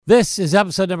This is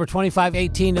episode number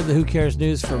 2518 of the Who Cares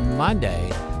News for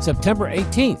Monday, September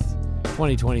 18th,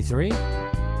 2023.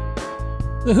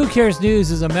 The Who Cares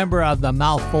News is a member of the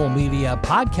Mouthful Media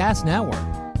Podcast Network.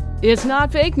 It's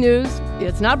not fake news.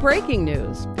 It's not breaking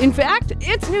news. In fact,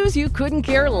 it's news you couldn't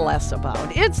care less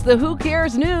about. It's the Who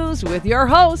Cares News with your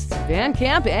hosts, Van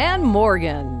Camp and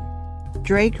Morgan.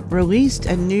 Drake released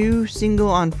a new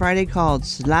single on Friday called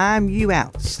Slime You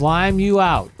Out. Slime You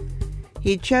Out.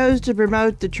 He chose to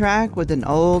promote the track with an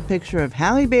old picture of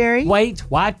Halle Berry. Wait,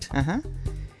 what?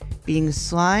 Being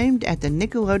slimed at the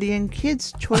Nickelodeon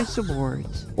Kids' Choice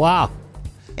Awards. Wow.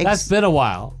 That's been a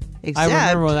while. I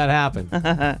remember when that happened.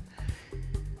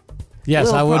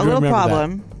 Yes, I would remember that. A little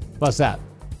problem. What's that?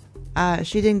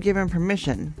 She didn't give him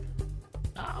permission.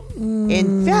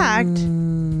 In fact,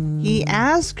 he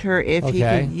asked her if he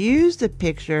could use the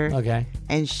picture. Okay.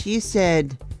 And she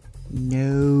said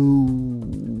no.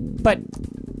 But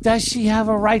does she have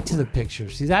a right to the picture?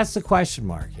 See, that's the question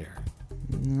mark here.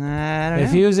 I don't know.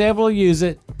 If he was able to use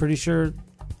it, I'm pretty sure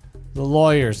the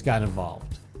lawyers got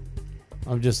involved.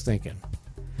 I'm just thinking.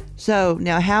 So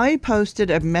now Halle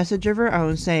posted a message of her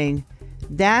own saying,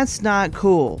 "That's not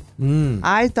cool.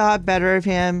 I thought better of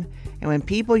him. And when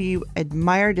people you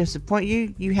admire disappoint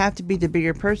you, you have to be the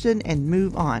bigger person and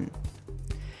move on."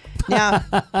 Now,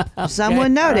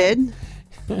 someone noted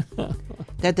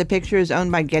that the picture is owned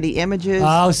by Getty Images.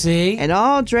 Oh, see? And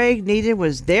all Drake needed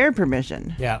was their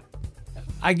permission. Yeah.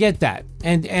 I get that.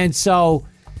 And so,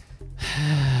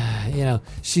 you know,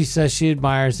 she says she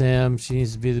admires him. She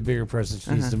needs to be the bigger person.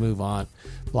 She needs to move on.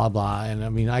 Blah, blah. And I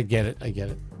mean, I get it.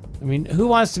 I mean, who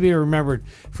wants to be remembered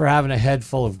for having a head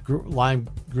full of lime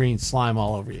green slime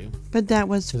all over you? But that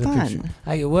was fun.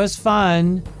 It was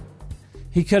fun.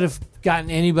 He could have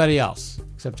gotten anybody else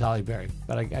except Halle Berry.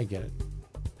 But I get it.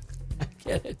 I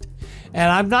get it.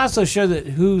 And I'm not so sure that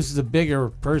who's the bigger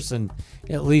person,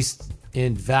 at least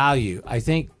in value. I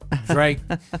think Drake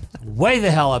way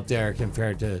the hell up there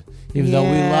compared to, even though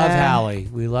we love Halle.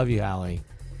 We love you, Halle.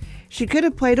 She could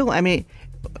have played along. I mean,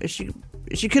 she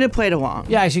could have played along.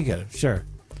 Yeah, she could have, sure.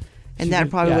 And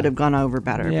that probably would have gone over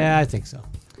better. Yeah, I think so.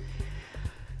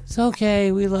 It's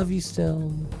okay. We love you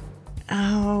still.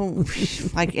 Oh,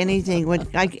 like anything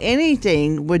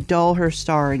would dull her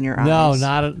star in your eyes. No,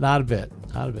 not a bit.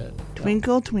 Not a bit.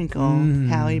 Twinkle, twinkle,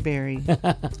 Halle Berry.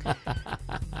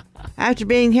 After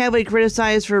being heavily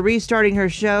criticized for restarting her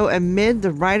show amid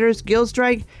the Writers Guild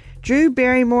strike, Drew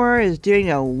Barrymore is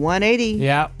doing a 180.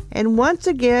 Yeah. And once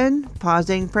again,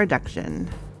 pausing production.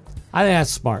 I think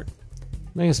that's smart.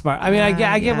 I mean,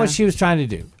 I get what she was trying to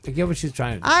do. I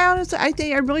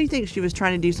really think she was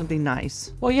trying to do something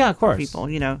nice. Well, yeah, of course. People,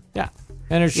 you know. Yeah.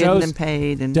 And her show's them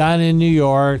paid and done in New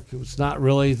York. It's not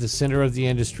really the center of the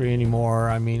industry anymore.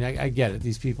 I mean, I get it.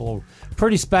 These people are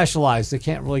pretty specialized. They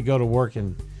can't really go to work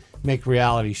and make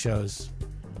reality shows.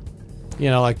 You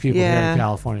know, like people here in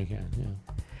California can. Yeah.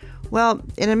 Well,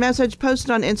 in a message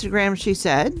posted on Instagram, she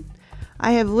said,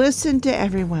 "I have listened to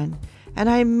everyone, and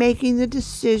I'm making the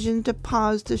decision to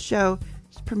pause the show's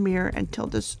premiere until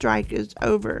the strike is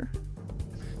over."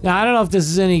 Now, I don't know if this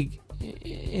is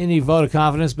any vote of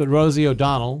confidence, but Rosie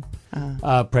O'Donnell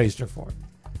praised her for it.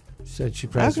 She said she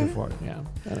praised her for it. Yeah.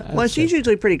 Well, she's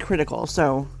usually pretty critical,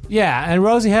 so. Yeah, and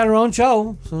Rosie had her own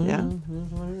show. So, yeah.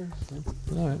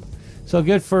 All right. So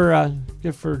good for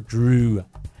Drew.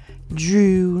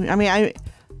 I mean, I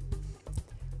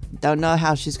don't know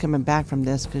how she's coming back from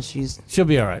this because she'll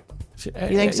be all right. You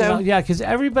think so? You know, yeah, because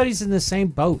everybody's in the same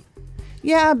boat.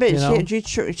 Yeah, but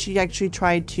she actually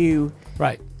tried to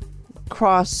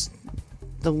cross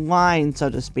the line, so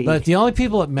to speak. But the only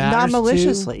people it matters not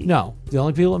maliciously. The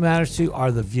only people it matters to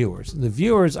are the viewers. And the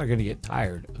viewers are going to get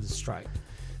tired of the strike.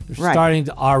 They're starting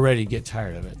to already get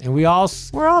tired of it, and we're all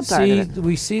tired of it.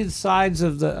 We see the sides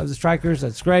of the strikers.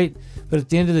 That's great, but at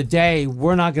the end of the day,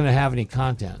 we're not going to have any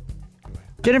content.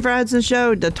 Jennifer Hudson's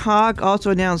show, The Talk,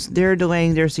 also announced they're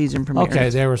delaying their season premiere.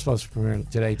 Okay, they were supposed to premiere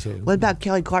today too. What about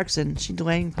Kelly Clarkson? She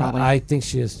delaying probably. I think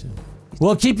she is too.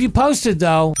 We'll keep you posted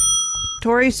though.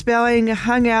 Tori Spelling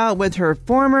hung out with her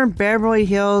former Beverly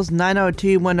Hills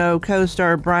 90210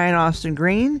 co-star Brian Austin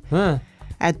Green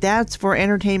at That's for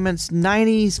Entertainment's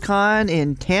 90s Con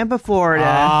in Tampa, Florida.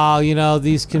 Oh, you know,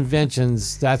 these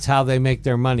conventions, that's how they make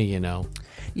their money, you know.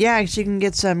 Yeah, she can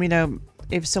get some, you know,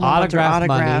 if someone wants her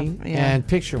autograph. Money and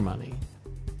picture money.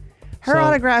 Her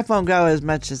autograph won't go as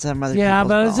much as some other people's. Yeah,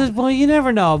 but it's just, well, you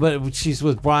never know. But she's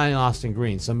with Brian Austin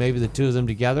Green, so maybe the two of them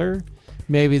together,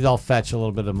 maybe they'll fetch a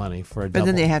little bit of money for a double. But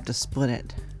then they have to split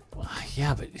it. Well,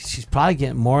 yeah, but she's probably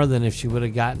getting more than if she would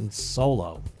have gotten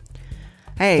solo.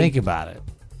 Hey, think about it.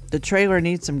 the trailer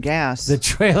needs some gas. The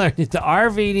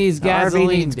RV needs gasoline. RV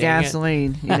needs dang it.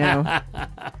 gasoline, you know.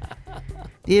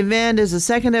 The event is the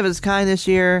second of its kind this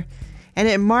year, and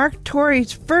it marked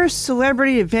Tori's first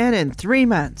celebrity event in 3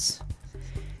 months.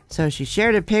 So she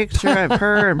shared a picture of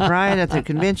her and Brian at the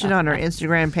convention on her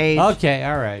Instagram page. Okay,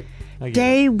 all right.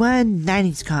 Day 1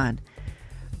 90s Con.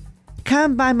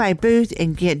 Come by my booth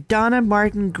and get Donna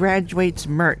Martin Graduates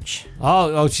merch.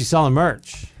 Oh, she's selling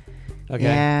merch. Okay.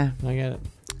 Yeah. I get it.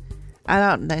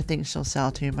 I think she'll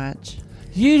sell too much.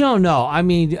 You don't know. I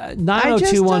mean,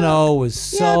 90210 was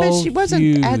so but she wasn't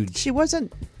huge. she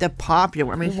wasn't the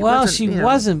popular. I mean, she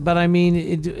wasn't, but I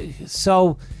mean,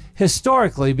 so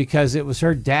historically, because it was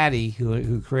her daddy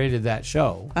who created that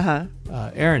show,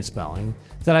 Aaron Spelling,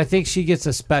 that I think she gets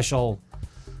a special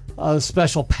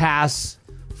pass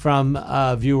from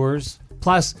viewers.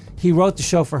 Plus, he wrote the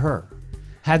show for her.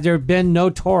 Had there been no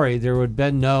Tori, there would have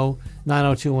been no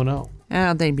 90210. I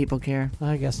don't think people care.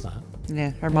 I guess not.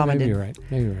 Yeah, her mama maybe did. You're right.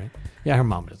 Maybe you're right. Yeah, her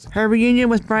mom doesn't. Her reunion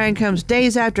with Brian comes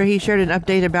days after he shared an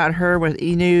update about her with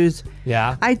E! News.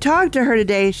 Yeah. I talked to her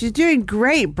today. She's doing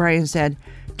great, Brian said.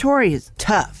 Tori is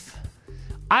tough.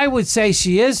 I would say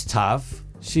she is tough.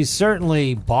 She's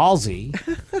certainly ballsy,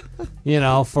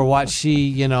 for what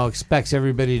she, expects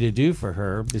everybody to do for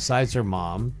her besides her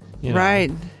mom.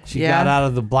 Right. She got out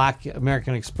of the Black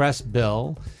American Express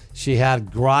bill. She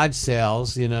had garage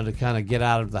sales, to kind of get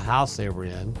out of the house they were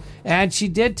in. And she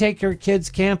did take her kids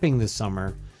camping this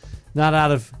summer.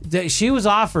 She was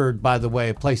offered, by the way,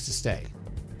 a place to stay.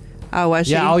 Oh, was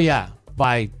she? Yeah, yeah.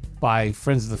 By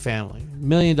friends of the family. $1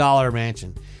 million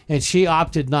mansion. And she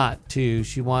opted not to.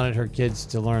 She wanted her kids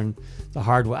to learn the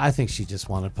hard way. I think she just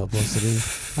wanted publicity.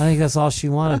 I think that's all she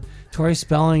wanted. Tori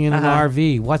Spelling in an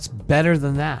RV. What's better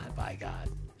than that, by God?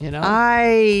 She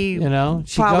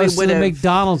goes to the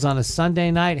McDonald's on a Sunday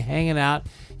night hanging out,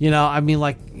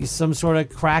 like some sort of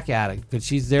crack addict, but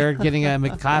she's there getting a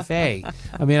McCafe.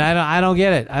 I mean, I don't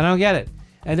get it.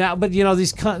 And now, but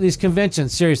these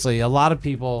conventions, seriously, a lot of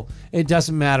people, it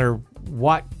doesn't matter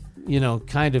what,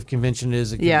 kind of convention it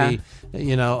is. It could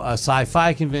be, a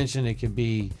sci-fi convention. It could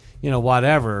be,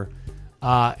 whatever.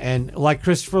 And like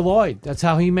Christopher Lloyd, that's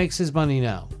how he makes his money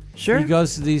now. Sure. He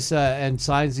goes to these and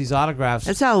signs these autographs.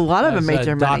 That's how a lot of them make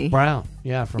their money. Doc Brown,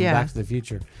 from Back to the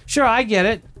Future. Sure, I get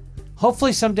it.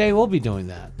 Hopefully someday we'll be doing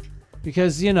that.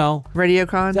 Because,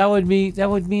 RadioCon? That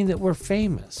would mean that we're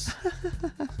famous.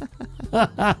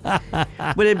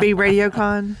 Would it be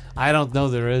RadioCon? I don't know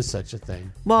there is such a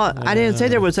thing. Well, I didn't say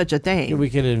there was such a thing. We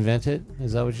could invent it?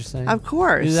 Is that what you're saying? Of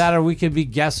course. Either that or we could be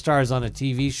guest stars on a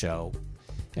TV show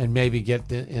and maybe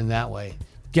get in that way.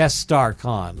 Guest star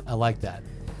con. I like that.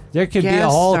 There could be a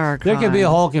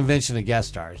whole convention of guest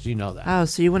stars. You know that. Oh,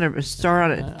 so you want to star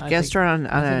on a guest star on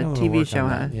a TV show,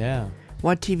 huh? Yeah.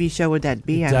 What TV show would that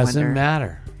be? It doesn't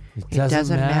matter. It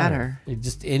doesn't matter.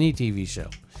 Just any TV show.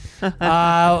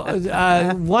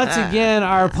 Once again,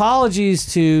 our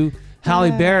apologies to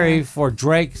Halle Berry for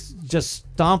Drake just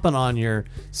stomping on your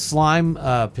slime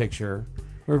picture.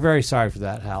 We're very sorry for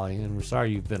that, Halle, and we're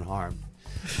sorry you've been harmed.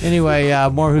 Anyway,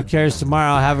 more Who Cares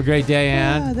tomorrow. Have a great day,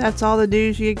 Ann. That's all the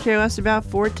news you can care less about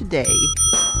for today.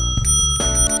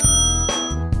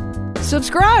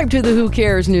 Subscribe to the Who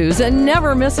Cares News and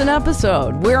never miss an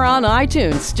episode. We're on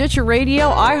iTunes, Stitcher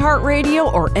Radio,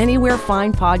 iHeartRadio, or anywhere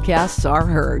fine podcasts are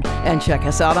heard. And check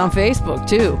us out on Facebook,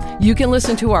 too. You can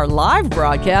listen to our live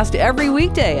broadcast every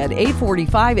weekday at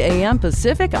 8:45 a.m.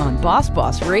 Pacific on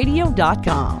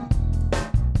BossBossRadio.com.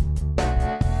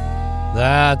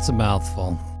 That's a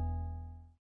mouthful.